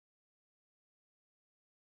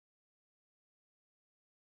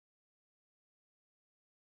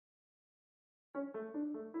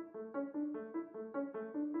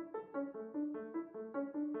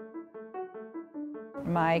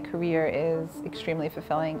My career is extremely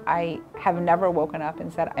fulfilling. I have never woken up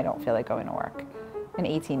and said, I don't feel like going to work in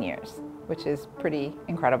 18 years, which is pretty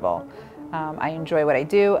incredible. I enjoy what I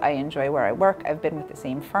do. I enjoy where I work. I've been with the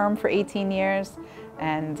same firm for 18 years,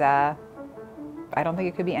 and I don't think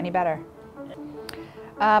it could be any better.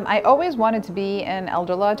 I always wanted to be an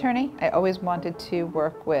elder law attorney. I always wanted to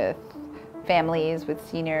work with families, with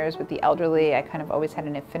seniors, with the elderly. I kind of always had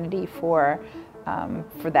an affinity for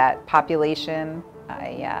that population.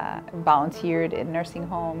 I volunteered in nursing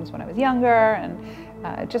homes when I was younger, and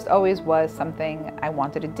it just always was something I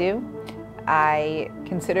wanted to do. I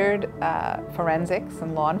considered forensics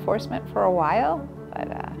and law enforcement for a while, but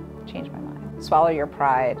changed my mind. Swallow your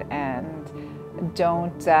pride and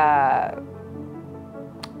don't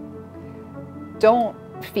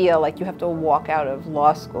feel like you have to walk out of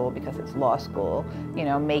law school because it's law school, you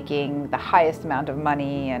know, making the highest amount of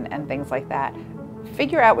money and things like that.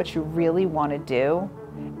 Figure out what you really want to do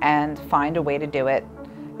and find a way to do it.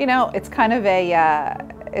 You know, it's kind of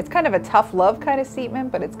a tough love kind of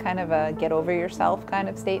statement, but it's kind of a get over yourself kind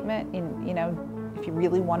of statement. You know, if you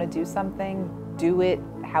really want to do something, do it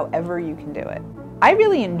however you can do it. I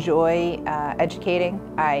really enjoy educating.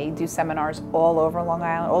 I do seminars all over Long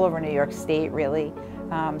Island, all over New York State, really.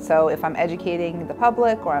 So if I'm educating the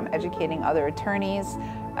public or I'm educating other attorneys,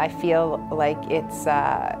 I feel like it's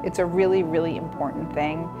a really, really important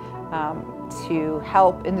thing to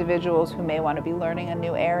help individuals who may want to be learning a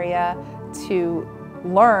new area to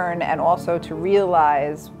learn and also to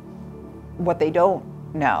realize what they don't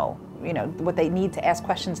know, you know, what they need to ask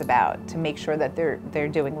questions about to make sure that they're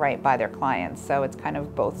doing right by their clients. So it's kind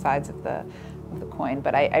of both sides of the coin,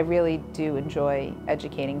 but I really do enjoy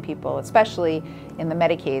educating people, especially in the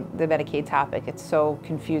Medicaid topic. It's so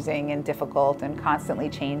confusing and difficult and constantly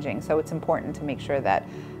changing, so it's important to make sure that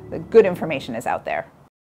the good information is out there.